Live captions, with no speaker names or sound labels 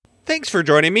Thanks for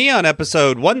joining me on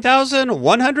episode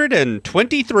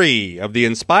 1123 of the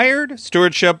Inspired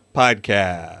Stewardship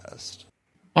Podcast.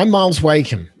 I'm Miles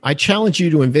Wakeham. I challenge you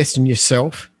to invest in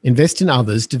yourself, invest in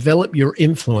others, develop your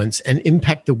influence, and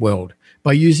impact the world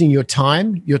by using your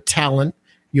time, your talent,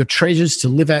 your treasures to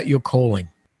live out your calling.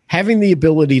 Having the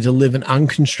ability to live an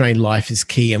unconstrained life is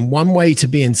key, and one way to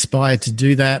be inspired to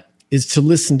do that is to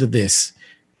listen to this,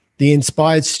 the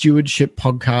Inspired Stewardship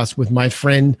Podcast with my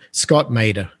friend Scott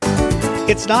Mader.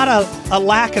 It's not a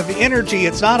lack of energy.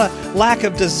 It's not a lack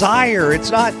of desire. It's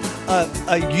not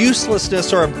a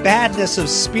uselessness or a badness of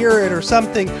spirit or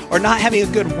something, or not having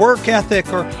a good work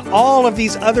ethic or all of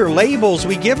these other labels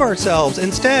we give ourselves.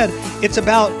 Instead, it's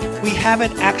about we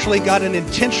haven't actually got an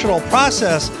intentional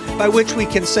process by which we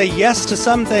can say yes to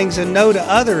some things and no to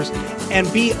others and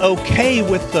be okay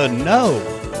with the no.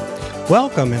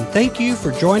 Welcome and thank you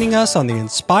for joining us on the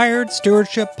Inspired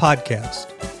Stewardship Podcast.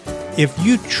 If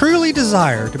you truly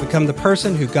desire to become the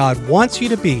person who God wants you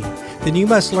to be, then you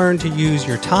must learn to use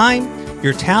your time,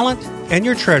 your talent, and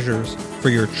your treasures for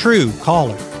your true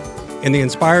calling. In the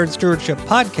Inspired Stewardship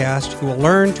Podcast, you will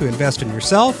learn to invest in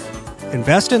yourself,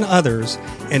 invest in others,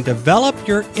 and develop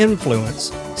your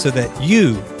influence so that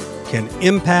you can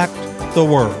impact the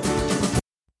world.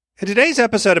 In today's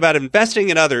episode about investing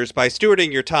in others by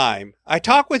stewarding your time, I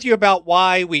talk with you about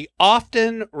why we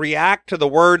often react to the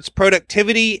words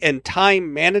productivity and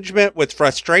time management with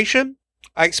frustration.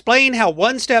 I explain how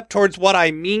one step towards what I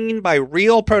mean by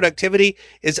real productivity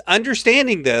is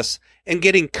understanding this and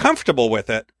getting comfortable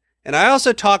with it. And I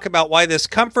also talk about why this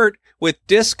comfort with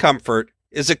discomfort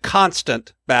is a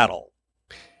constant battle.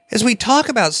 As we talk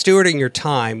about stewarding your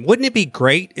time, wouldn't it be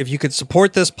great if you could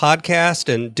support this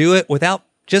podcast and do it without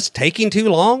just taking too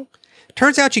long?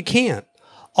 Turns out you can't.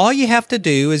 All you have to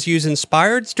do is use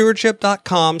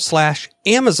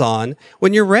inspiredstewardship.com/Amazon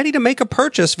when you're ready to make a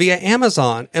purchase via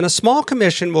Amazon, and a small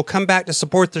commission will come back to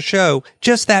support the show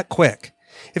just that quick.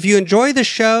 If you enjoy the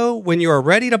show when you are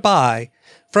ready to buy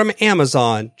from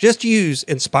Amazon, just use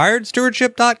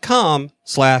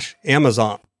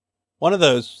inspiredstewardship.com/Amazon. One of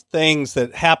those things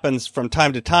that happens from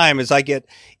time to time is I get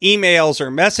emails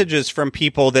or messages from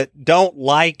people that don't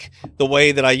like the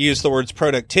way that I use the words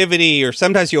productivity, or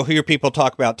sometimes you'll hear people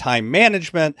talk about time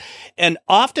management. And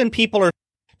often people are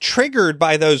triggered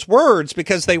by those words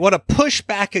because they want to push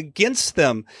back against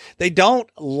them. They don't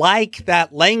like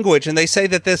that language. And they say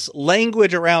that this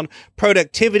language around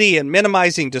productivity and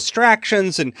minimizing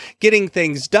distractions and getting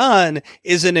things done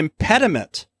is an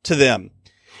impediment to them.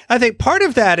 I think part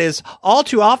of that is all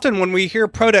too often when we hear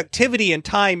productivity and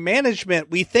time management,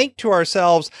 we think to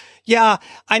ourselves, yeah,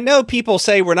 I know people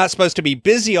say we're not supposed to be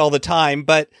busy all the time,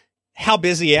 but how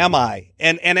busy am I?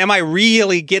 And am I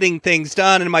really getting things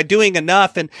done? And am I doing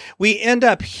enough? And we end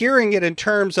up hearing it in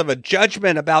terms of a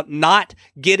judgment about not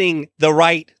getting the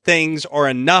right things or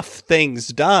enough things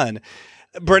done.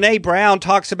 Brené Brown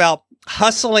talks about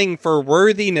hustling for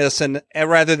worthiness and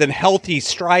rather than healthy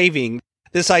striving.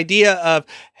 This idea of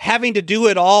having to do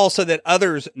it all so that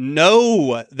others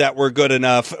know that we're good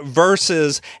enough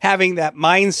versus having that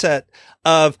mindset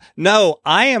of, no,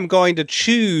 I am going to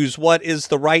choose what is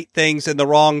the right things and the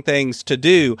wrong things to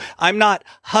do. I'm not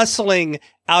hustling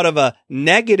out of a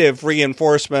negative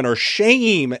reinforcement or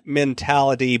shame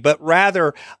mentality, but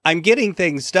rather I'm getting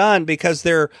things done because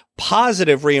they're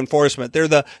positive reinforcement. They're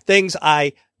the things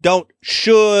I don't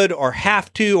should or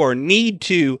have to or need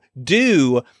to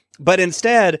do, but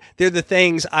instead, they're the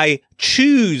things I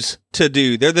choose to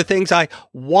do. They're the things I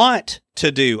want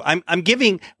to do. I'm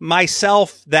giving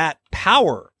myself that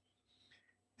power.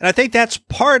 And I think that's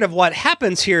part of what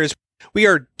happens here is we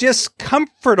are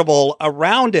discomfortable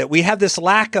around it. We have this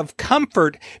lack of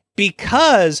comfort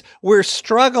because we're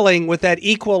struggling with that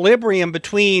equilibrium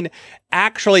between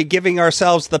actually giving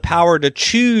ourselves the power to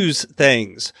choose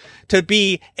things, to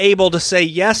be able to say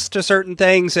yes to certain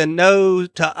things and no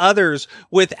to others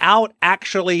without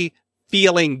actually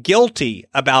feeling guilty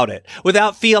about it,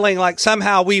 without feeling like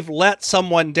somehow we've let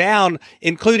someone down,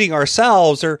 including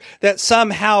ourselves, or that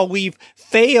somehow we've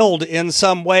failed in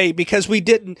some way because we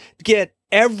didn't get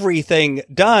everything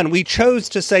done. We chose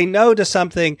to say no to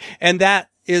something, and that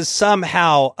is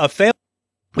somehow a failure.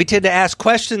 We tend to ask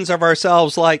questions of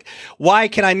ourselves like, why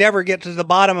can I never get to the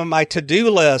bottom of my to-do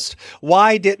list?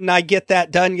 Why didn't I get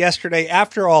that done yesterday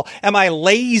after all? Am I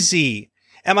lazy?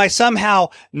 Am I somehow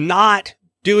not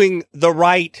doing the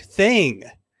right thing?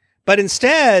 But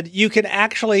instead, you can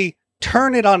actually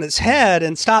turn it on its head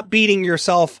and stop beating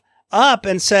yourself up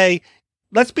and say,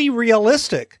 let's be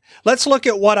realistic. Let's look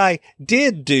at what I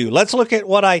did do. Let's look at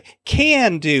what I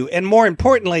can do. And more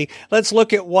importantly, let's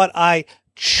look at what I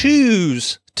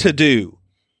choose to do.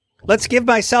 Let's give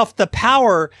myself the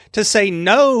power to say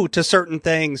no to certain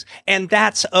things, and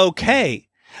that's okay.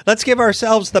 Let's give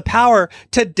ourselves the power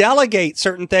to delegate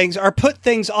certain things or put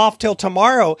things off till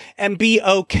tomorrow and be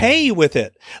okay with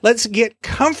it. Let's get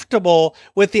comfortable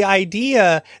with the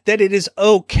idea that it is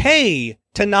okay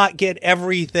to not get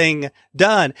everything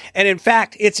done. And in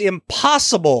fact, it's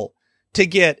impossible to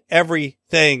get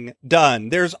everything done.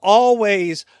 There's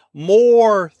always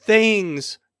more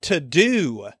things to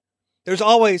do. There's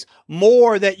always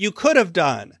more that you could have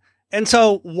done. And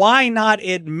so why not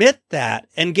admit that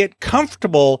and get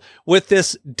comfortable with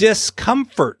this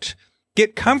discomfort?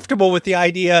 Get comfortable with the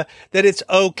idea that it's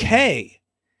okay.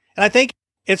 And I think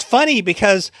it's funny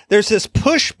because there's this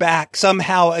pushback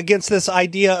somehow against this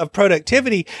idea of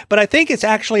productivity, but I think it's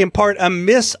actually in part a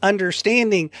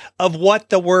misunderstanding of what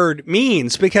the word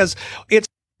means, because it's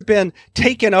been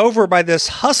taken over by this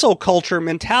hustle culture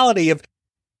mentality of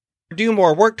do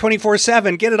more, work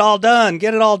 24/7, get it all done,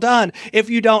 get it all done. If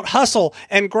you don't hustle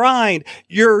and grind,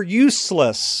 you're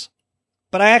useless.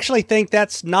 But I actually think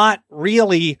that's not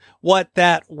really what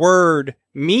that word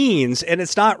means, and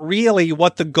it's not really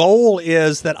what the goal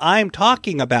is that I'm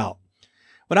talking about.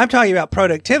 When I'm talking about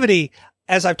productivity,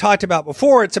 as I've talked about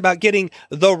before, it's about getting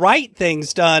the right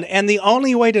things done, and the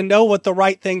only way to know what the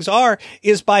right things are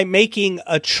is by making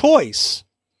a choice,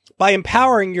 by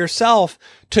empowering yourself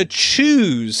to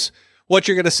choose what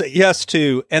you're going to say yes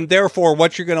to, and therefore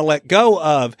what you're going to let go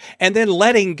of, and then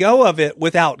letting go of it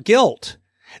without guilt.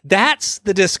 That's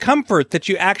the discomfort that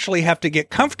you actually have to get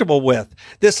comfortable with.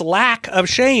 This lack of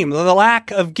shame, the lack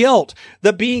of guilt,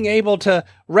 the being able to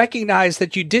recognize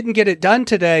that you didn't get it done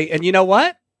today. And you know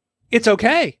what? It's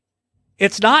okay.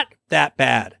 It's not that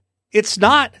bad. It's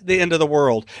not the end of the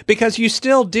world, because you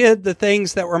still did the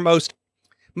things that were most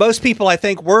people, I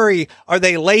think, worry, are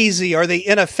they lazy? Are they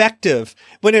ineffective?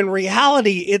 When in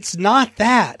reality, it's not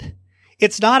that.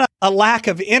 It's not a lack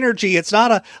of energy. It's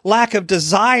not a lack of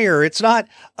desire. It's not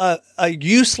a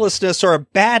uselessness or a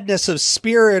badness of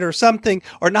spirit or something,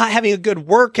 or not having a good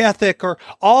work ethic or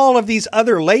all of these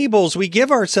other labels we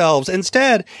give ourselves.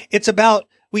 Instead, it's about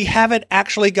we haven't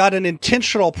actually got an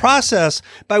intentional process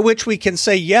by which we can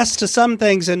say yes to some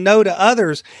things and no to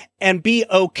others and be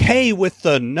okay with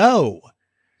the no.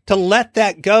 To let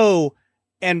that go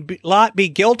and not be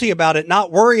guilty about it,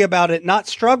 not worry about it, not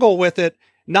struggle with it,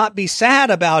 not be sad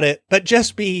about it, but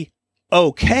just be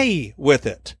okay with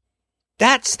it.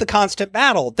 That's the constant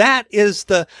battle. That is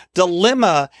the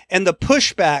dilemma and the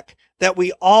pushback that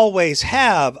we always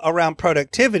have around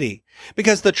productivity.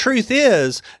 Because the truth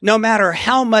is, no matter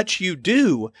how much you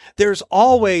do, there's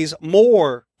always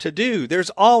more to do. There's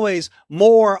always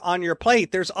more on your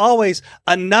plate. There's always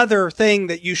another thing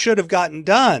that you should have gotten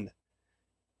done.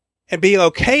 And being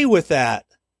okay with that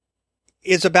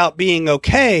is about being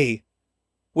okay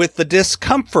with the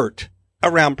discomfort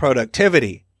around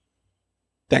productivity.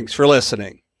 Thanks for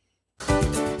listening.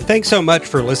 Thanks so much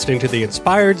for listening to the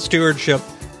Inspired Stewardship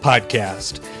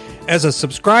Podcast. As a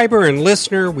subscriber and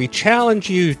listener, we challenge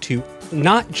you to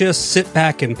not just sit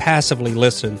back and passively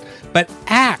listen, but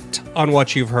act on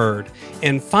what you've heard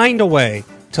and find a way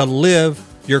to live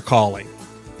your calling.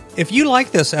 If you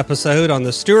like this episode on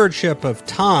the stewardship of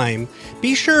time,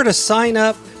 be sure to sign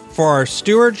up for our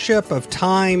Stewardship of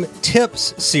Time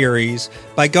Tips series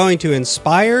by going to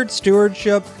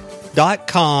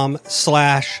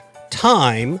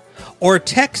inspiredstewardship.com/time or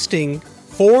texting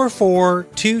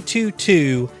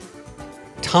 44222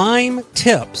 Time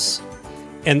Tips,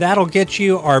 and that'll get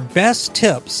you our best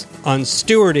tips on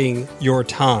stewarding your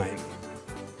time.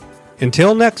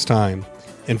 Until next time,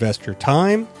 invest your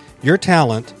time, your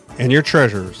talent, and your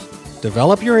treasures.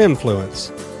 Develop your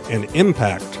influence and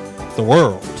impact the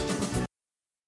world.